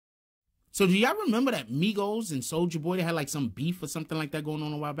So do y'all remember that Migos and Soulja Boy, they had like some beef or something like that going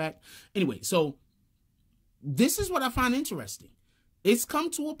on a while back? Anyway, so this is what I find interesting. It's come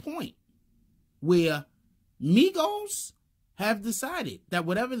to a point where Migos have decided that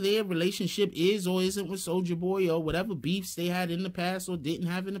whatever their relationship is or isn't with Soulja Boy, or whatever beefs they had in the past or didn't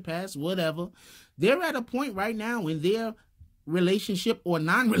have in the past, whatever, they're at a point right now in their relationship or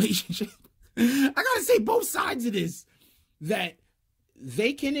non-relationship, I gotta say both sides of this, that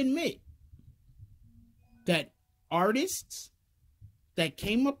they can admit that artists that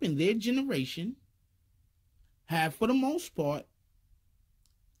came up in their generation have, for the most part,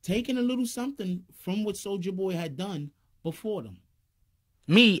 taken a little something from what Soulja Boy had done before them.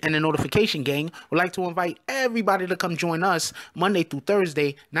 Me and the Notification Gang would like to invite everybody to come join us Monday through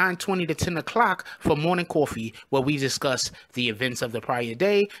Thursday, 9:20 to 10 o'clock for morning coffee, where we discuss the events of the prior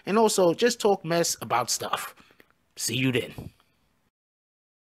day and also just talk mess about stuff. See you then.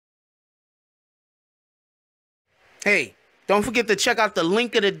 Hey, don't forget to check out the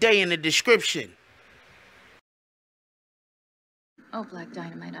link of the day in the description. Oh, Black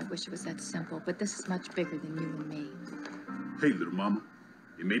Dynamite, I wish it was that simple, but this is much bigger than you and me. Hey, little mama,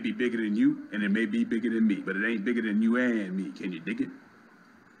 it may be bigger than you, and it may be bigger than me, but it ain't bigger than you and me. Can you dig it?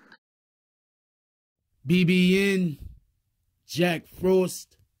 BBN, Jack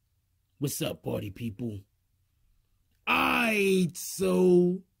Frost. What's up, party people? Aight,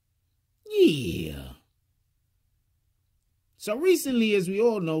 so, yeah. So recently, as we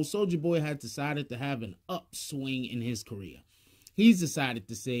all know, Soulja Boy had decided to have an upswing in his career. He's decided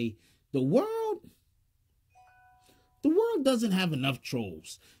to say, the world doesn't have enough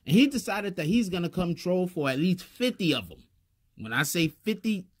trolls. And he decided that he's going to come troll for at least 50 of them. When I say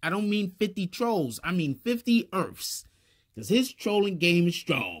 50, I don't mean 50 trolls. I mean 50 Earths. Because his trolling game is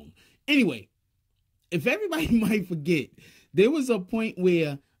strong. Anyway, if everybody might forget, there was a point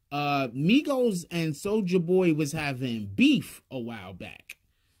where Migos and Soulja Boy was having beef a while back.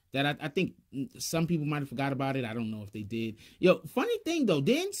 That I think some people might have forgot about it. I don't know if they did. Yo, funny thing though,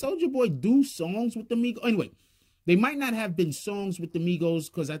 didn't Soulja Boy do songs with the Migos? Anyway, they might not have been songs with the Migos,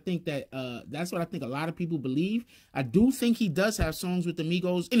 because I think that that's what I think a lot of people believe. I do think he does have songs with the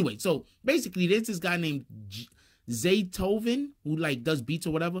Migos. Anyway, so basically there's this guy named Zaytoven who like does beats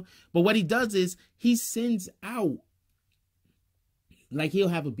or whatever. But what he does is he sends out, like he'll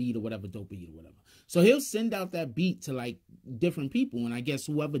have a beat or whatever, dope beat or whatever. So he'll send out that beat to like different people. And I guess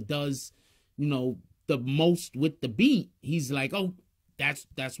whoever does, you know, the most with the beat, he's like, oh, that's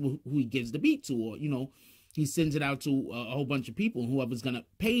who he gives the beat to. Or, you know, he sends it out to a whole bunch of people, and whoever's going to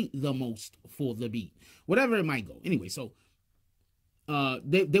pay the most for the beat, whatever it might go. Anyway, so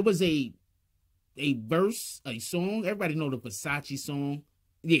there was a verse, a song. Everybody know the Versace song.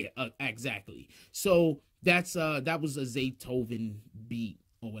 Yeah, exactly. So that was a Zaytoven beat,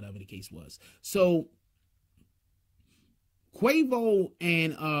 or whatever the case was. So Quavo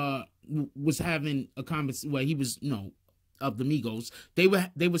and was having a conversation where he was, you know, of the Migos. They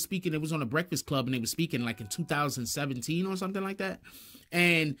were speaking. It was on a Breakfast Club, and they were speaking like in 2017 or something like that.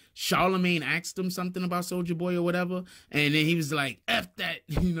 And Charlemagne asked him something about Soulja Boy or whatever, and then he was like, "F that,"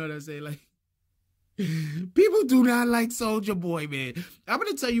 you know what I'm saying? Like, people do not like Soulja Boy, man. I'm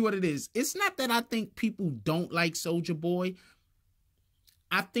gonna tell you what it is. It's not that I think people don't like Soulja Boy.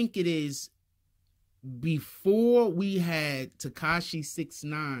 I think it is, before we had Tekashi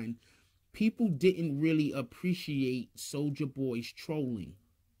 6ix9ine, people didn't really appreciate Soulja Boy's trolling.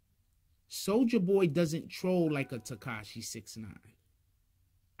 Soulja Boy doesn't troll like a Tekashi 6ix9ine.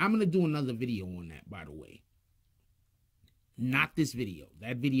 I'm going to do another video on that, by the way. Not this video.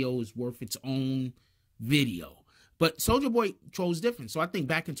 That video is worth its own video. But Soulja Boy trolls different. So I think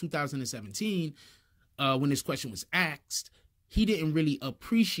back in 2017, when this question was asked, he didn't really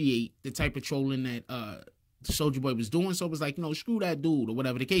appreciate the type of trolling that Soulja Boy was doing. So it was like, you know, screw that dude, or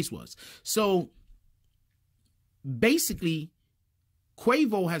whatever the case was. So basically,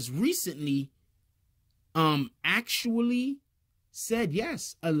 Quavo has recently actually said,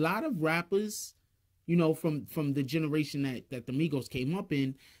 yes, a lot of rappers, you know, from the generation that the Migos came up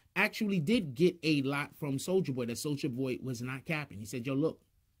in, actually did get a lot from Soulja Boy, that Soulja Boy was not capping. He said, yo, look,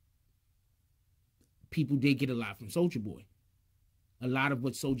 people did get a lot from Soulja Boy. A lot of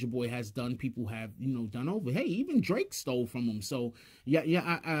what Soulja Boy has done, people have, you know, done over. Hey, even Drake stole from him. So,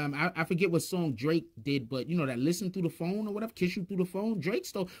 yeah, I forget what song Drake did, but, you know, that Listen Through the Phone or whatever, Kiss You Through the Phone, Drake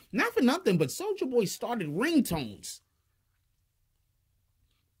stole. Not for nothing, but Soulja Boy started ringtones.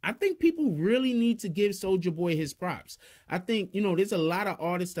 I think people really need to give Soulja Boy his props. I think, you know, there's a lot of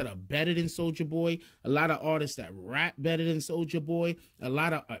artists that are better than Soulja Boy, a lot of artists that rap better than Soulja Boy,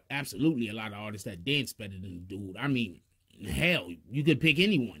 absolutely a lot of artists that dance better than the dude. I mean, hell, you could pick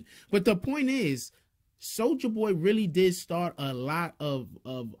anyone. But the point is, Soulja Boy really did start a lot of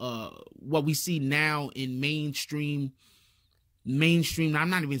what we see now in mainstream. I'm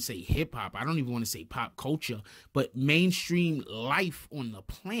not even say hip hop. I don't even want to say pop culture, but mainstream life on the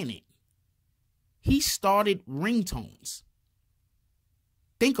planet. He started ringtones.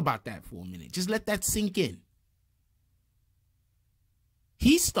 Think about that for a minute. Just let that sink in.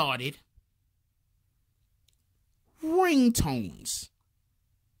 He started ringtones.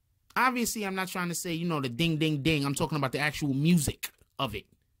 Obviously, I'm not trying to say, you know, the ding, ding, ding. I'm talking about the actual music of it.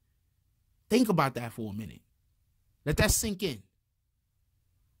 Think about that for a minute. Let that sink in.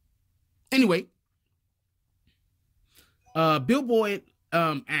 Anyway, Billboard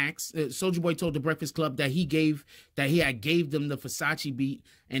asked, Soulja Boy told the Breakfast Club that he had gave them the Versace beat,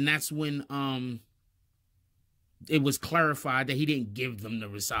 and that's when it was clarified that he didn't give them the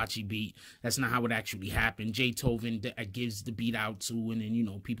Versace beat. That's not how it actually happened. Jay Tovin gives the beat out to, and then, you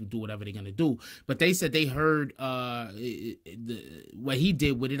know, people do whatever they're gonna do. But they said they heard what he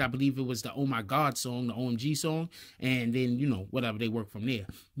did with it. I believe it was the Oh My God song, the OMG song, and then, you know, whatever, they work from there.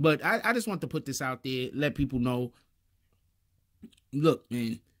 But I just want to put this out there, let people know. Look,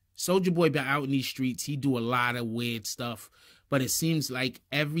 man, Soulja Boy been out in these streets. He do a lot of weird stuff, but it seems like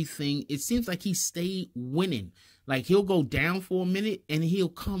he stayed winning. Like, he'll go down for a minute and he'll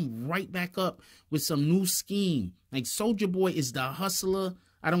come right back up with some new scheme. Like, Soulja Boy is the hustler.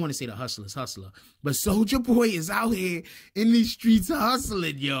 I don't want to say the hustler's hustler, but Soulja Boy is out here in these streets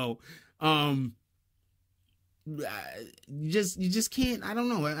hustling, yo. You just can't. I don't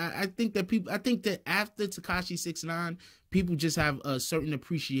know. I think that after Tekashi 6ix9ine, people just have a certain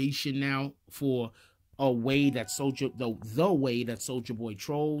appreciation now for the way that Soulja Boy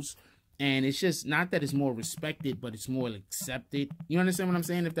trolls. And it's just not that it's more respected, but it's more accepted. You understand what I'm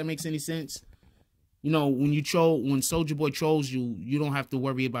saying? If that makes any sense. You know, when Soulja Boy trolls you, you don't have to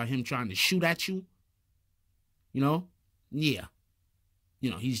worry about him trying to shoot at you. You know? Yeah. You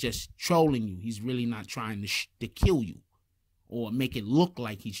know, he's just trolling you. He's really not trying to kill you or make it look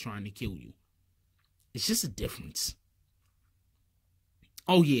like he's trying to kill you. It's just a difference.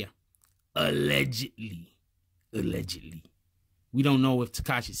 Oh, yeah. Allegedly. We don't know if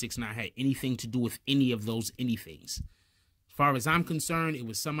Tekashi 6ix9ine had anything to do with any of those anythings. As far as I'm concerned, it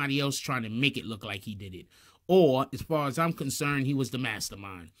was somebody else trying to make it look like he did it. Or, as far as I'm concerned, he was the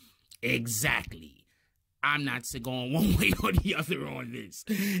mastermind. Exactly. I'm not going one way or the other on this.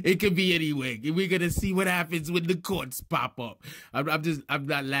 It could be anyway. We're going to see what happens when the courts pop up. I'm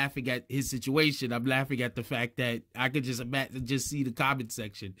not laughing at his situation. I'm laughing at the fact that I could just see the comment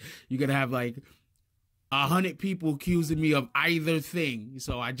section. You're going to have like 100 people accusing me of either thing.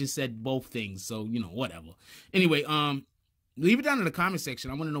 So I just said both things. So, you know, whatever. Anyway, leave it down in the comment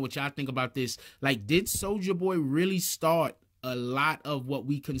section. I want to know what y'all think about this. Like, did Soulja Boy really start a lot of what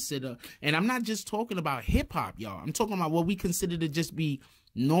we consider, and I'm not just talking about hip hop, y'all. I'm talking about what we consider to just be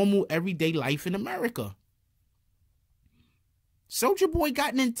normal everyday life in America. Soulja Boy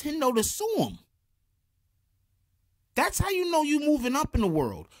got Nintendo to sue him. That's how you know you moving up in the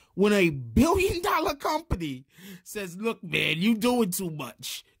world. When a $1 billion company says, look, man, you doing too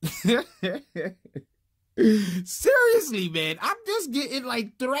much. Seriously, man, I'm just getting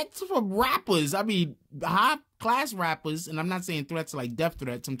like threats from rappers. I mean, high class rappers, and I'm not saying threats like death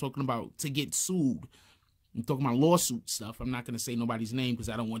threats. I'm talking about to get sued. I'm talking about lawsuit stuff. I'm not gonna say nobody's name because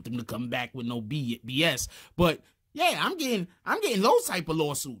I don't want them to come back with no BS. But yeah, I'm getting those type of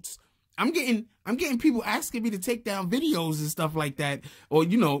lawsuits. I'm getting people asking me to take down videos and stuff like that, or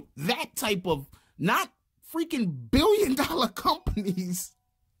you know, that type of, not freaking $1 billion companies.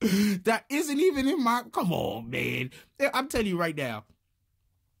 That isn't even in my, come on, man. I'm telling you right now,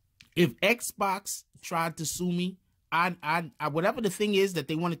 if Xbox tried to sue me, I whatever the thing is that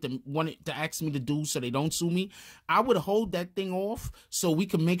they wanted to ask me to do so they don't sue me, I would hold that thing off so we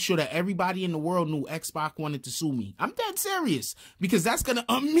can make sure that everybody in the world knew Xbox wanted to sue me. I'm dead serious, because that's going to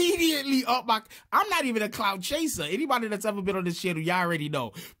immediately up my, I'm not even a clout chaser. Anybody that's ever been on this channel, y'all already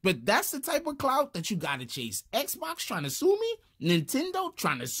know. But that's the type of clout that you got to chase. Xbox trying to sue me, Nintendo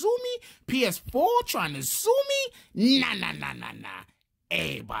trying to sue me, PS4 trying to sue me. Nah.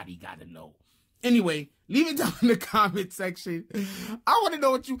 Everybody got to know. Anyway, leave it down in the comment section. I want to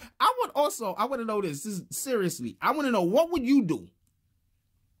know what I want to know this. Seriously, I want to know, what would you do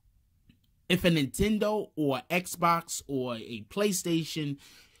if a Nintendo or Xbox or a PlayStation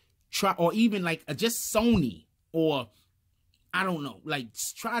or even like just Sony or I don't know, like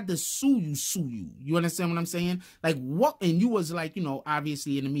tried to sue you. You understand what I'm saying? Like what? And you was like, you know,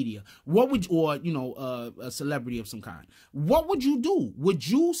 obviously in the media. What would, or, you know, a celebrity of some kind. What would you do? Would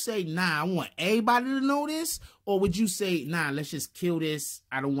you say, nah, I want everybody to know this? Or would you say, nah, let's just kill this.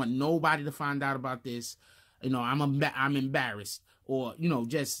 I don't want nobody to find out about this. You know, I'm embarrassed. Or, you know,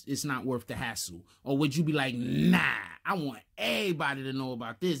 just, it's not worth the hassle. Or would you be like, nah, I want everybody to know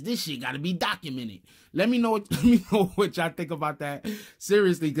about this. This shit got to be documented. Let me know what y'all think about that.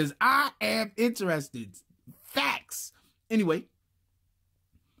 Seriously, because I am interested. Facts. Anyway,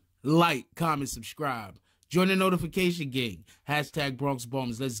 like, comment, subscribe. Join the notification gang. Hashtag Bronx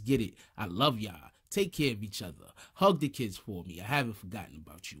Bombs. Let's get it. I love y'all. Take care of each other. Hug the kids for me. I haven't forgotten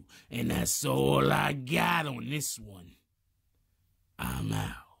about you. And that's all I got on this one. I'm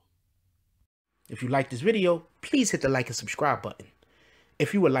out. If you like this video, please hit the like and subscribe button.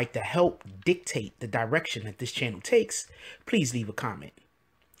 If you would like to help dictate the direction that this channel takes, please leave a comment.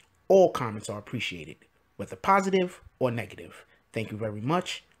 All comments are appreciated, whether positive or negative. Thank you very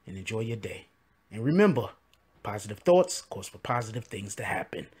much and enjoy your day. And remember, positive thoughts cause for positive things to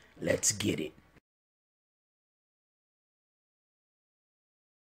happen. Let's get it.